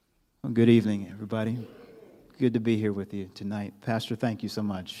Well, good evening, everybody. Good to be here with you tonight. Pastor, thank you so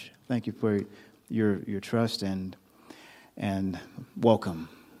much. Thank you for your trust and welcome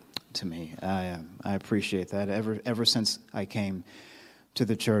to me. I appreciate that. Ever since I came to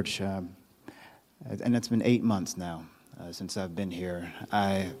the church, and it's been 8 months now since I've been here,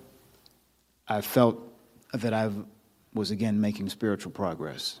 I felt that I was again making spiritual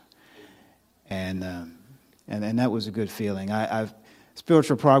progress, and that was a good feeling.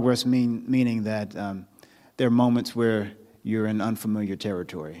 Spiritual progress meaning that there are moments where you're in unfamiliar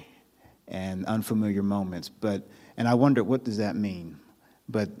territory and unfamiliar moments. And I wondered, what does that mean?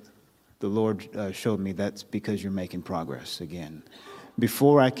 But the Lord showed me that's because you're making progress again.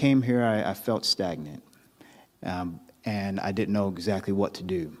 Before I came here, I felt stagnant, and I didn't know exactly what to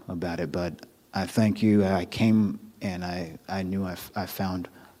do about it. But I thank you. I came and I knew I found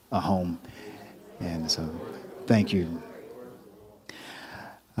a home, and so thank you.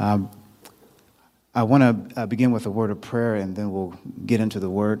 I want to begin with a word of prayer, and then we'll get into the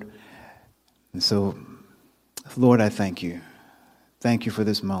word. And so, Lord, I thank you. Thank you for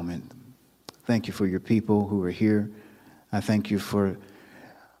this moment. Thank you for your people who are here. I thank you for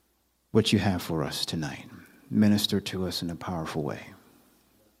what you have for us tonight. Minister to us in a powerful way.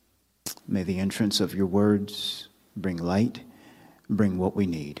 May the entrance of your words bring light, bring what we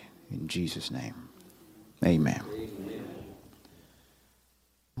need. In Jesus' name, amen.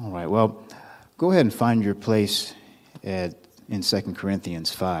 All right, well, go ahead and find your place in 2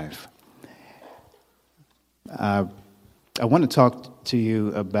 Corinthians 5. I want to talk to you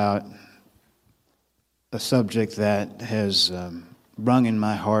about a subject that has rung in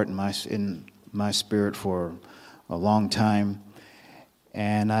my heart and in my spirit for a long time.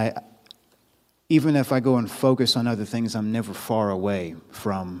 And even if I go and focus on other things, I'm never far away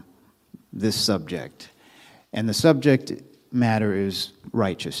from this subject. And the subject matter is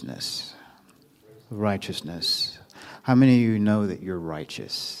righteousness. Righteousness. How many of you know that you're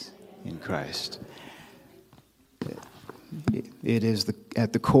righteous in Christ? It is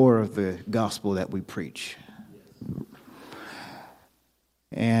at the core of the gospel that we preach.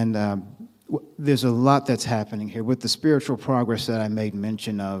 And there's a lot that's happening here. With the spiritual progress that I made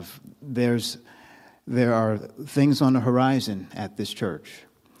mention of, there are things on the horizon at this church.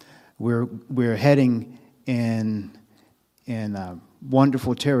 We're heading in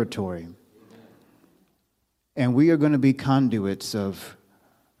wonderful territory. And we are going to be conduits of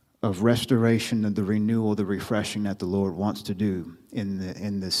restoration, of the renewal, the refreshing that the Lord wants to do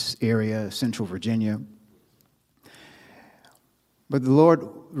in this area, Central Virginia. But the Lord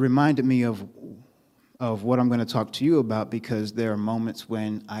reminded me of what I'm going to talk to you about, because there are moments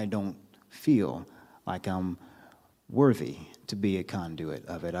when I don't feel like I'm worthy to be a conduit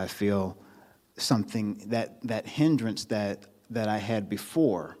of it. I feel something, that hindrance that I had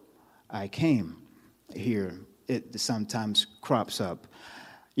before I came here, it sometimes crops up.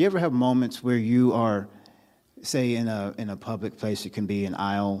 You ever have moments where you are, say, in a public place? It can be an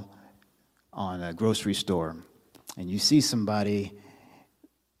aisle on a grocery store, and you see somebody,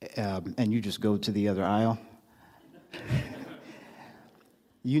 and you just go to the other aisle.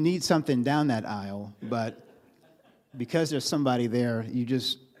 You need something down that aisle, but because there's somebody there, you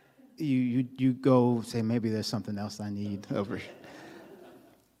just you go say, maybe there's something else I need over here.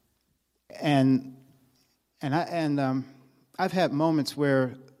 And I've had moments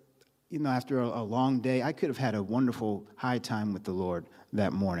where, after a long day, I could have had a wonderful high time with the Lord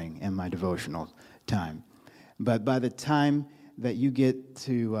that morning in my devotional time. But by the time that you get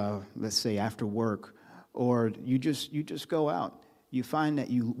to, let's say, after work, or you just go out, you find that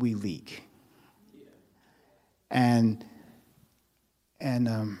we leak. And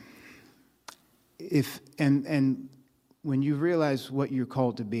when you realize what you're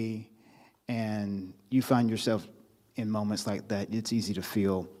called to be, and you find yourself in moments like that, it's easy to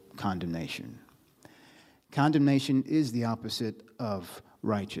feel condemnation. Condemnation is the opposite of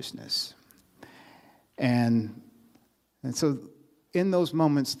righteousness. And so in those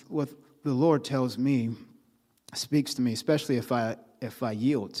moments, what the Lord tells me, speaks to me, especially if I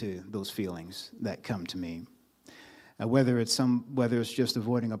yield to those feelings that come to me, whether it's just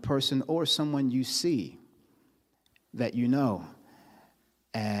avoiding a person or someone you see that you know,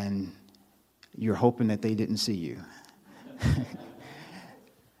 and you're hoping that they didn't see you.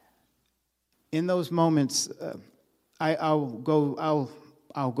 In those moments, I'll go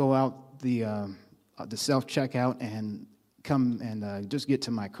out the self-checkout and come and just get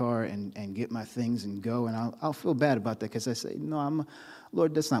to my car and get my things and go, and I'll feel bad about that, because I say, no,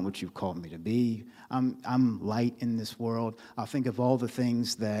 Lord, that's not what you've called me to be. I'm light in this world. I'll think of all the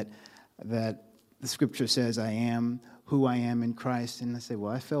things that the Scripture says I am, who I am in Christ, and I say,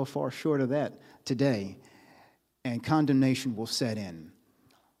 well, I fell far short of that today, and condemnation will set in.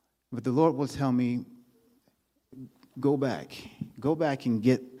 But the Lord will tell me, go back and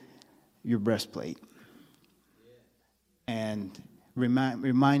get your breastplate, and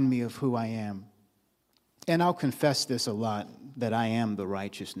remind me of who I am. And I'll confess this a lot, that I am the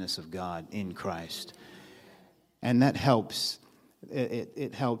righteousness of God in Christ. And that helps.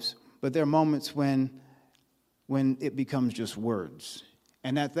 It helps. But there are moments when it becomes just words.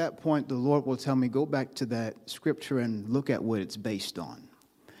 And at that point, the Lord will tell me, go back to that scripture and look at what it's based on.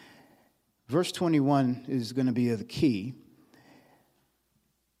 Verse 21 is going to be the key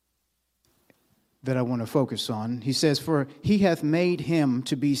that I want to focus on. He says, for he hath made him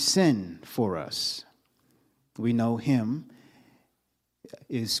to be sin for us. We know him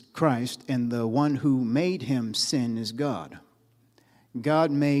is Christ, and the one who made him sin is God.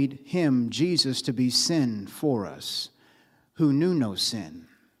 God made him, Jesus, to be sin for us, who knew no sin.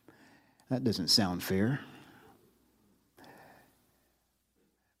 That doesn't sound fair.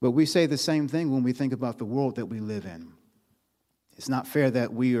 But we say the same thing when we think about the world that we live in. It's not fair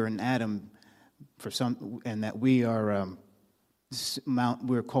that we are an Adam and that we are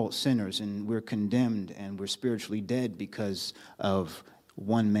we're called sinners, and we're condemned, and we're spiritually dead because of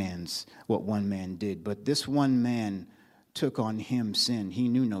what one man did. But this one man took on him sin. He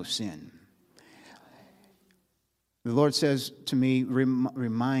knew no sin. The Lord says to me,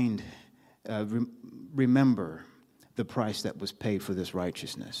 remember the price that was paid for this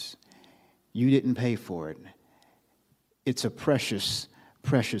righteousness. You didn't pay for it. It's a precious,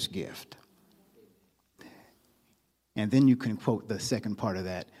 precious gift. And then you can quote the second part of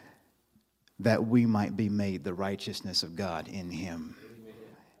that we might be made the righteousness of God in him.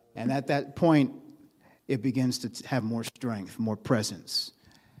 And at that point, it begins to have more strength, more presence.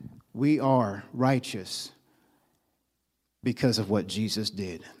 We are righteous because of what Jesus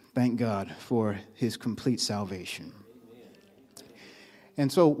did. Thank God for his complete salvation. And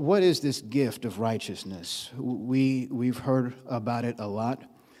so what is this gift of righteousness? We've heard about it a lot.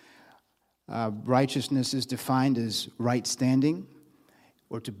 Righteousness is defined as right standing,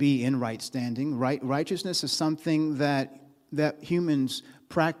 or to be in right standing. Righteousness is something that humans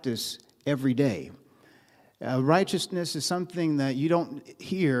practice every day. Righteousness is something that you don't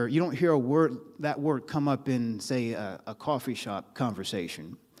hear that word come up in, say, a coffee shop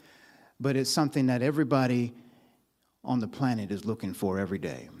conversation. But it's something that everybody on the planet is looking for every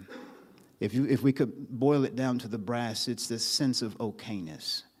day. If we could boil it down to the brass, it's this sense of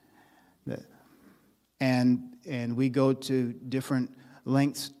okayness. And we go to different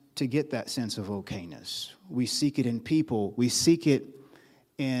lengths to get that sense of okayness. We seek it in people. We seek it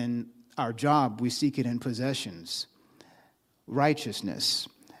in our job. We seek it in possessions. Righteousness.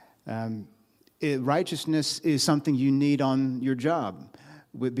 Righteousness is something you need on your job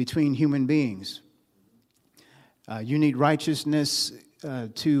between human beings. You need righteousness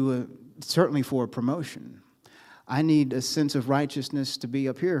certainly for a promotion. I need a sense of righteousness to be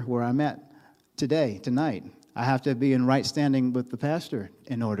up here where I'm at tonight. I have to be in right standing with the pastor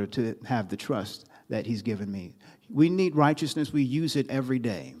in order to have the trust that he's given me. We need righteousness. We use it every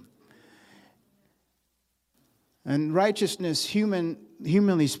day. And righteousness,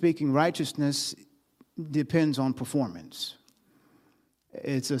 humanly speaking, righteousness depends on performance.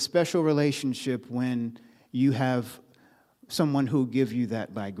 It's a special relationship when you have someone who will give you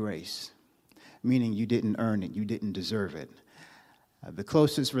that by grace, meaning you didn't earn it, you didn't deserve it. The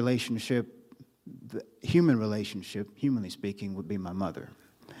closest relationship, the human relationship, humanly speaking, would be my mother.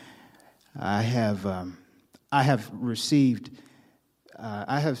 I'll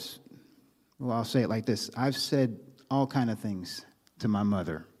say it like this. I've said all kind of things to my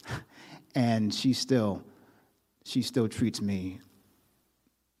mother, and she still treats me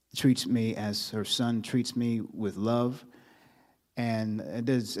as her son treats me, with love. And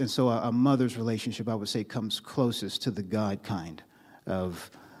so a mother's relationship, I would say, comes closest to the God kind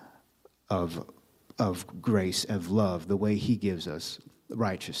of grace, of love, the way he gives us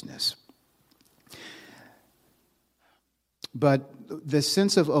righteousness. But the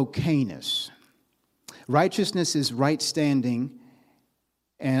sense of okayness, righteousness is right standing,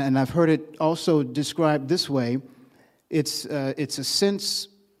 and I've heard it also described this way. It's a sense.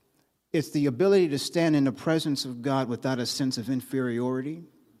 It's the ability to stand in the presence of God without a sense of inferiority,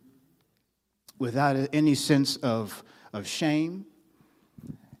 without any sense of shame.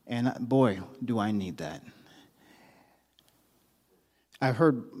 And boy, do I need that. I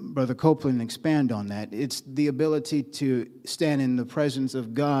heard Brother Copeland expand on that. It's the ability to stand in the presence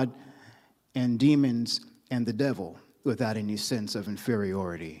of God and demons and the devil without any sense of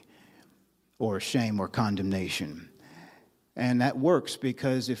inferiority or shame or condemnation. And that works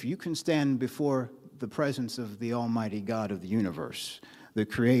because if you can stand before the presence of the Almighty God of the universe, the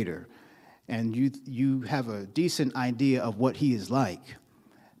Creator, and you have a decent idea of what He is like,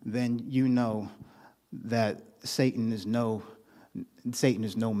 then you know that Satan is no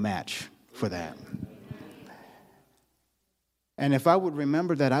match for that. And if I would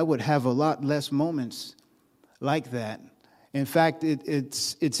remember that, I would have a lot less moments like that. In fact,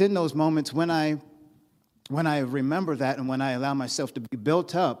 it's in those moments when I remember that and when I allow myself to be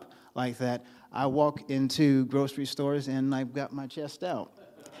built up like that, I walk into grocery stores and I've got my chest out.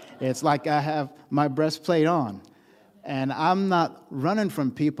 It's like I have my breastplate on. And I'm not running from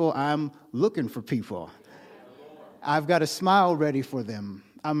people, I'm looking for people. I've got a smile ready for them.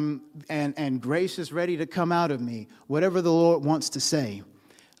 And grace is ready to come out of me. Whatever the Lord wants to say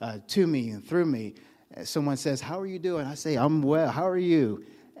to me and through me. Someone says, "How are you doing?" I say, "I'm well. How are you?"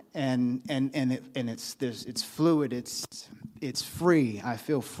 And it's fluid. It's free. I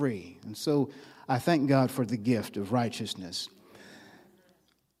feel free, and so I thank God for the gift of righteousness.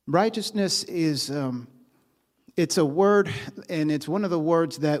 Righteousness is it's a word, and it's one of the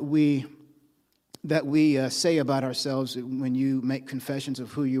words that we say about ourselves when you make confessions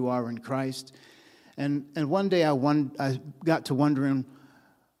of who you are in Christ. And one day I got to wondering,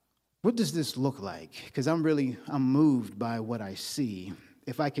 what does this look like? Because I'm moved by what I see.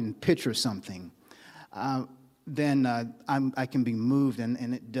 If I can picture something, then I can be moved,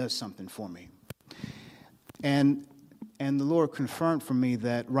 and it does something for me. And the Lord confirmed for me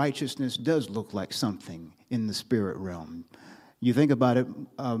that righteousness does look like something in the spirit realm. You think about it,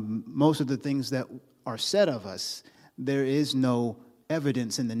 most of the things that are said of us, there is no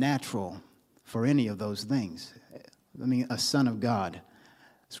evidence in the natural for any of those things. I mean, a son of God.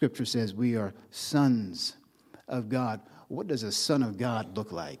 Scripture says we are sons of God. What does a son of God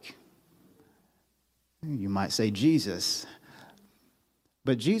look like? You might say Jesus.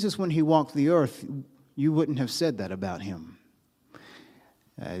 But Jesus, when he walked the earth, you wouldn't have said that about him.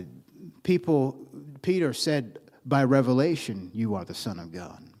 Peter said, by revelation, you are the Son of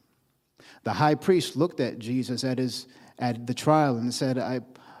God. The high priest looked at Jesus at the trial and said,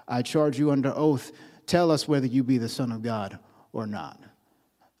 I charge you under oath, tell us whether you be the Son of God or not.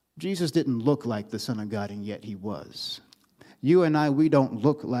 Jesus didn't look like the Son of God, and yet he was. You and I, we don't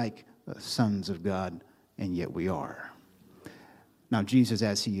look like sons of God, and yet we are. Now, Jesus,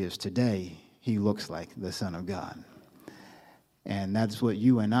 as he is today, he looks like the Son of God. And that's what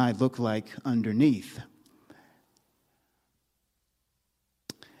you and I look like underneath.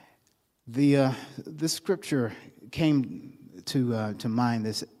 The scripture came to mind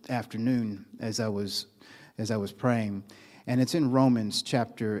this afternoon as I was praying, and it's in Romans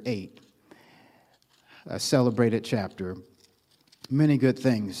chapter 8, a celebrated chapter. Many good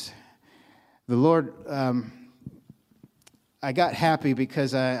things. The Lord, I got happy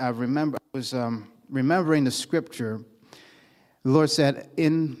because I was remembering the scripture. The Lord said,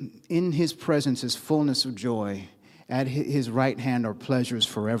 in his presence is fullness of joy. At his right hand are pleasures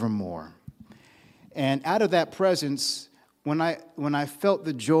forevermore. And out of that presence, when I felt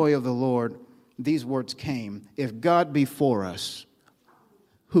the joy of the Lord, these words came: if God be for us,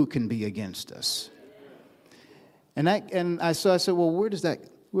 who can be against us? And I said, well, where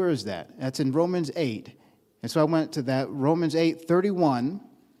is that? That's in Romans 8. And so I went to that, Romans 8:31.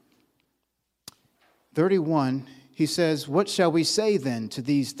 31, he says, what shall we say then to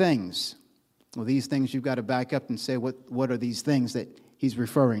these things? Well, these things you've got to back up and say, what are these things that he's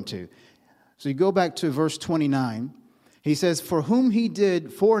referring to? So you go back to verse 29. He says, for whom he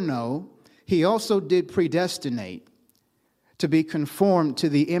did foreknow, he also did predestinate to be conformed to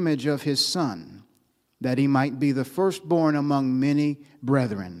the image of his Son, that he might be the firstborn among many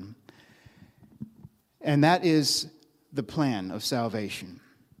brethren. And that is the plan of salvation.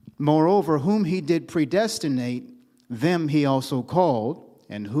 Moreover, whom he did predestinate, them he also called,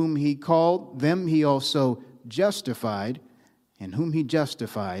 and whom he called, them he also justified, and whom he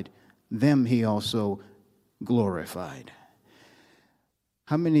justified, them he also glorified.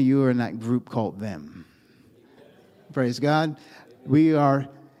 How many of you are in that group called them? Praise God. We are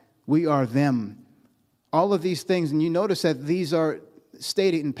them. All of these things, and you notice that these are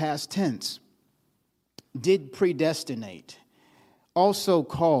stated in past tense. Did predestinate. Also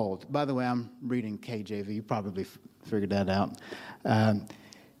called. By the way, I'm reading KJV. You probably figured that out.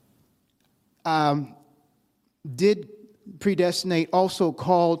 Did predestinate. Also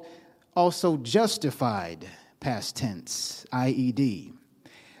called. Also justified. Past tense. IED.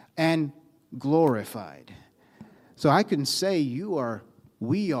 And glorified. So I can say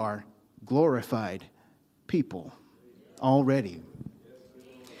we are glorified people already.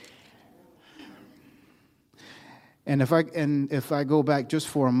 And if I go back just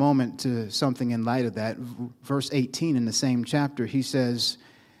for a moment to something in light of that, verse 18 in the same chapter, he says,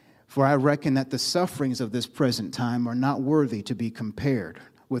 "For I reckon that the sufferings of this present time are not worthy to be compared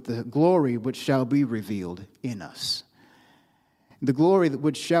with the glory which shall be revealed in us." The glory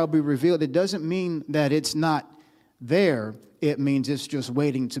which shall be revealed, it doesn't mean that it's not there. It means it's just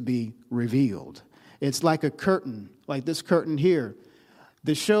waiting to be revealed. It's like a curtain, like this curtain here.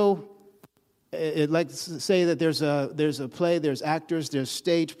 The show, let's say that there's a play, there's actors, there's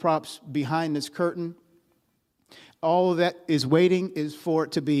stage props behind this curtain. All that is waiting is for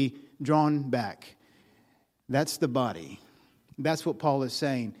it to be drawn back. That's the body. That's what Paul is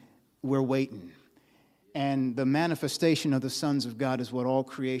saying. We're waiting. And the manifestation of the sons of God is what all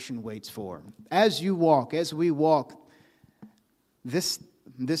creation waits for. As we walk, this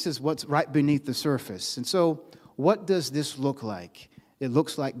is what's right beneath the surface. And so, what does this look like? It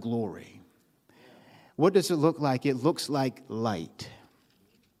looks like glory. What does it look like? It looks like light.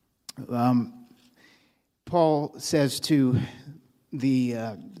 Paul says to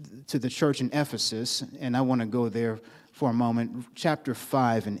the church in Ephesus, and I want to go there for a moment, chapter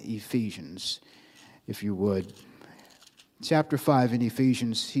 5 in Ephesians, if you would. Chapter 5 in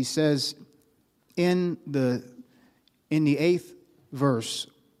Ephesians, he says in the 8th verse,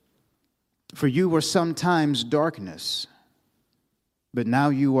 "For you were sometimes darkness, but now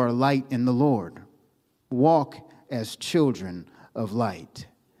you are light in the Lord. Walk as children of light."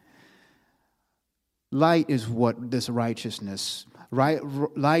 Light is what this righteousness,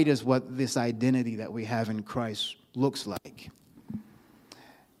 light is what this identity that we have in Christ looks like.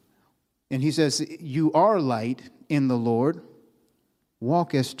 And he says, you are light in the Lord.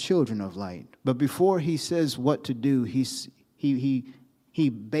 Walk as children of light. But before he says what to do, he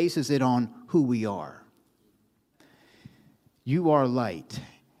bases it on who we are. You are light.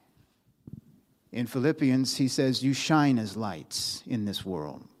 In Philippians, he says, you shine as lights in this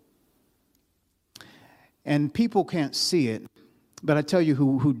world. And people can't see it, but I tell you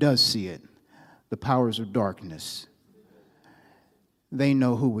who does see it. The powers of darkness. They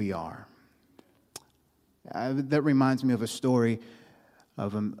know who we are. That reminds me of a story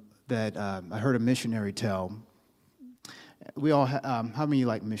that I heard a missionary tell. We all, how many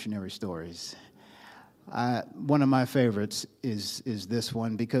like missionary stories? One of my favorites is this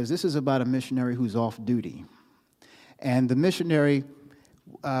one, because this is about a missionary who's off duty. And the missionary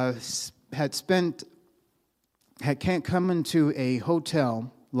had come into a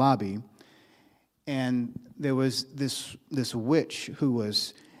hotel lobby, and there was this witch who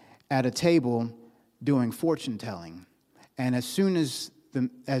was at a table doing fortune telling. And as soon as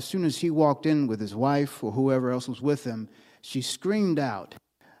he walked in with his wife or whoever else was with him, she screamed out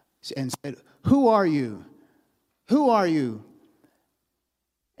and said, "Who are you? Who are you?"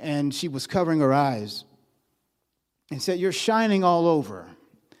 And she was covering her eyes and said, "You're shining all over."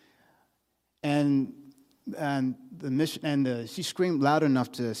 And she screamed loud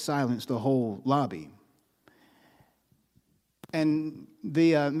enough to silence the whole lobby. And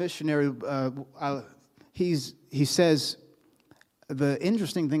the missionary, he says, the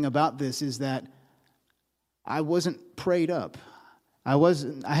interesting thing about this is that I wasn't prayed up. I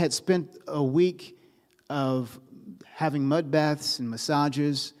had spent a week of having mud baths and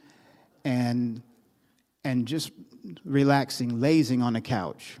massages and just relaxing, lazing on the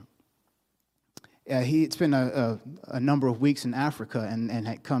couch. He'd spent a number of weeks in Africa and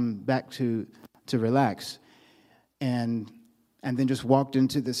had come back to relax, and then just walked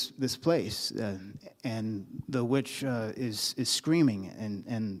into this place, and the witch is screaming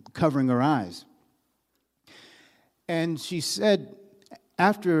and covering her eyes. And she said,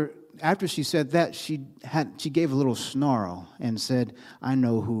 after she said that, she gave a little snarl and said, "I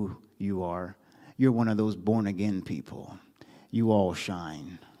know who you are. You're one of those born again people. You all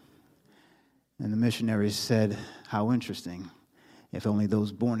shine." And the missionary said, "How interesting. If only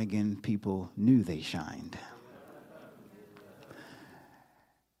those born again people knew they shined."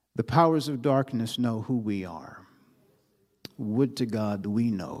 The powers of darkness know who we are. Would to God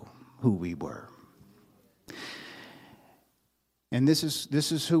we know who we were. And this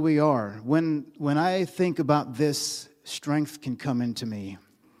is who we are. When I think about this, strength can come into me.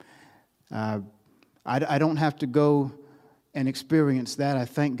 I don't have to go and experience that. I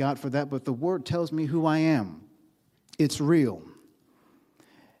thank God for that. But the Word tells me who I am. It's real.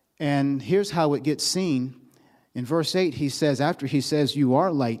 And here's how it gets seen. In verse 8, he says, after he says, you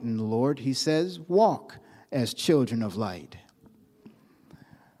are light in the Lord, he says, walk as children of light.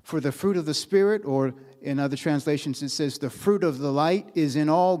 For the fruit of the Spirit, or in other translations it says, the fruit of the light is in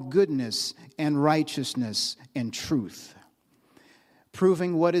all goodness and righteousness and truth,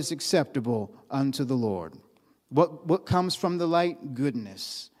 proving what is acceptable unto the Lord. What comes from the light?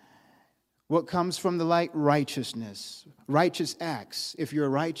 Goodness. What comes from the light? Righteousness. Righteous acts. If you're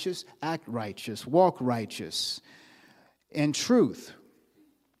righteous, act righteous. Walk righteous. And truth.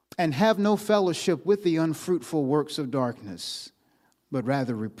 And have no fellowship with the unfruitful works of darkness, but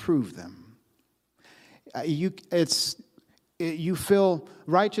rather reprove them. You feel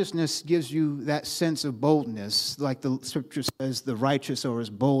righteousness gives you that sense of boldness, like the scripture says, the righteous are as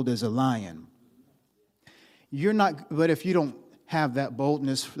bold as a lion. But if you don't have that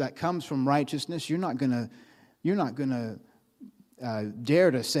boldness that comes from righteousness, you're not gonna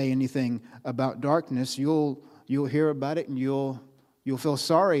dare to say anything about darkness. You'll hear about it and you'll feel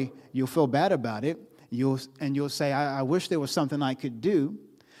sorry. You'll feel bad about it. You'll say, I wish there was something I could do.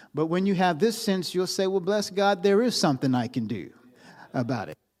 But when you have this sense, you'll say, well, bless God, there is something I can do about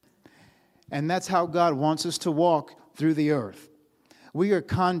it. And that's how God wants us to walk through the earth. We are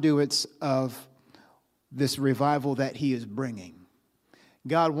conduits of this revival that He is bringing.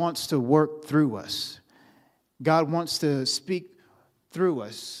 God wants to work through us. God wants to speak through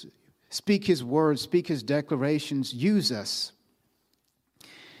us, speak His words, speak His declarations, use us.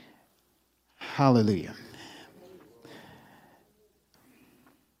 Hallelujah.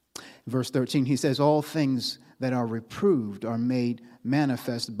 Verse 13, he says, all things that are reproved are made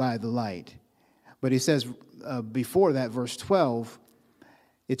manifest by the light. But he says before that, verse 12,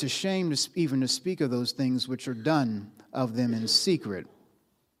 it's a shame even to speak of those things which are done of them in secret.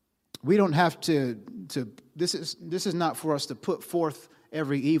 We don't have to this is not for us to put forth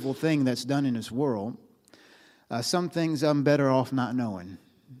every evil thing that's done in this world. Some things I'm better off not knowing.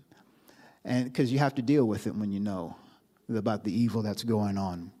 And because you have to deal with it when you know about the evil that's going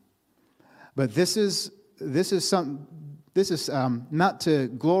on. But this is not to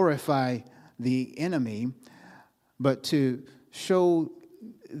glorify the enemy, but to show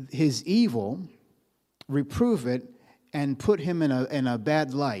his evil, reprove it, and put him in a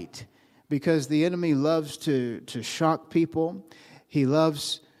bad light. Because the enemy loves to shock people. He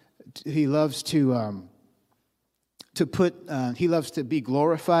loves to be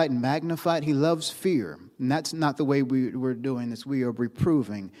glorified and magnified. He loves fear. And that's not the way we're doing this. We are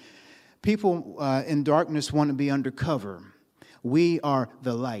reproving. People in darkness want to be undercover. We are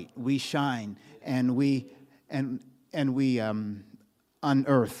the light. We shine and we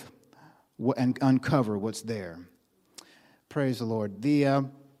unearth and uncover what's there. Praise the Lord. The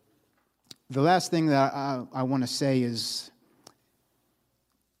last thing that I want to say is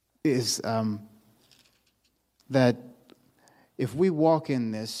that if we walk in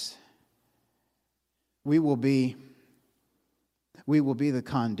this, we will be the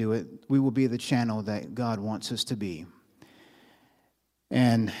conduit. We will be the channel that God wants us to be.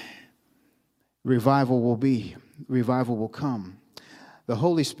 And revival will come. The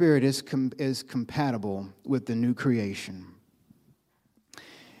Holy Spirit is compatible with the new creation.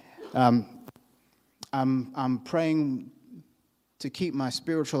 I'm praying to keep my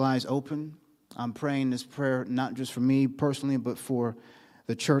spiritual eyes open. I'm praying this prayer not just for me personally, but for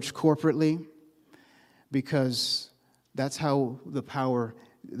the church corporately, because that's how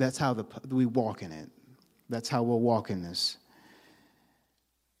we walk in it. That's how we'll walk in this.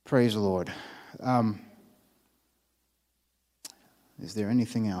 Praise the Lord. Is there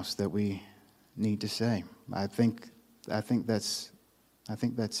anything else that we need to say? I think that's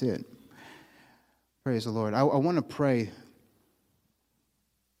it. Praise the Lord. I want to pray.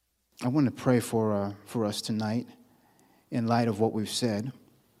 I want to pray for us tonight in light of what we've said.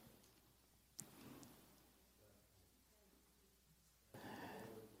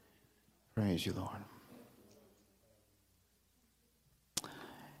 Praise you, Lord.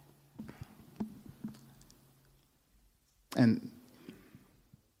 And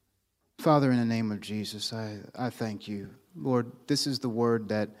Father, in the name of Jesus, I thank you. Lord, this is the word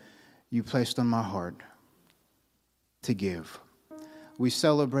that you placed on my heart to give. We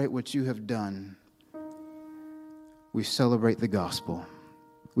celebrate what you have done. We celebrate the gospel.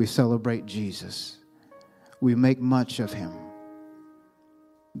 We celebrate Jesus. We make much of him,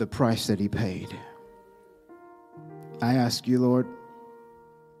 the price that he paid. I ask you, Lord,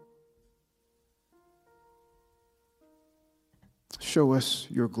 show us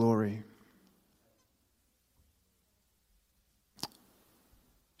your glory.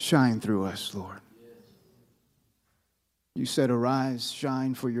 Shine through us, Lord. You said, arise,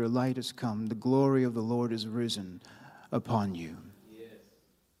 shine, for your light has come. The glory of the Lord is risen upon you.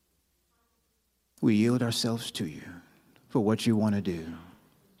 We yield ourselves to you for what you want to do.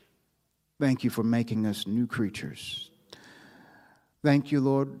 Thank you for making us new creatures. Thank you,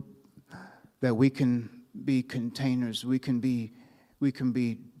 Lord, that we can be containers. We can be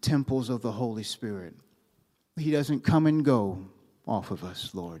temples of the Holy Spirit. He doesn't come and go off of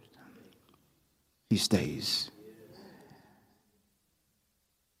us, Lord. He stays.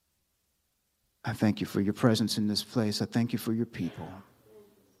 I thank you for your presence in this place. I thank you for your people.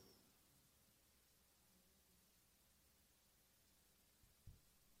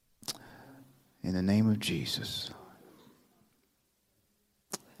 In the name of Jesus.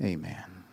 Amen.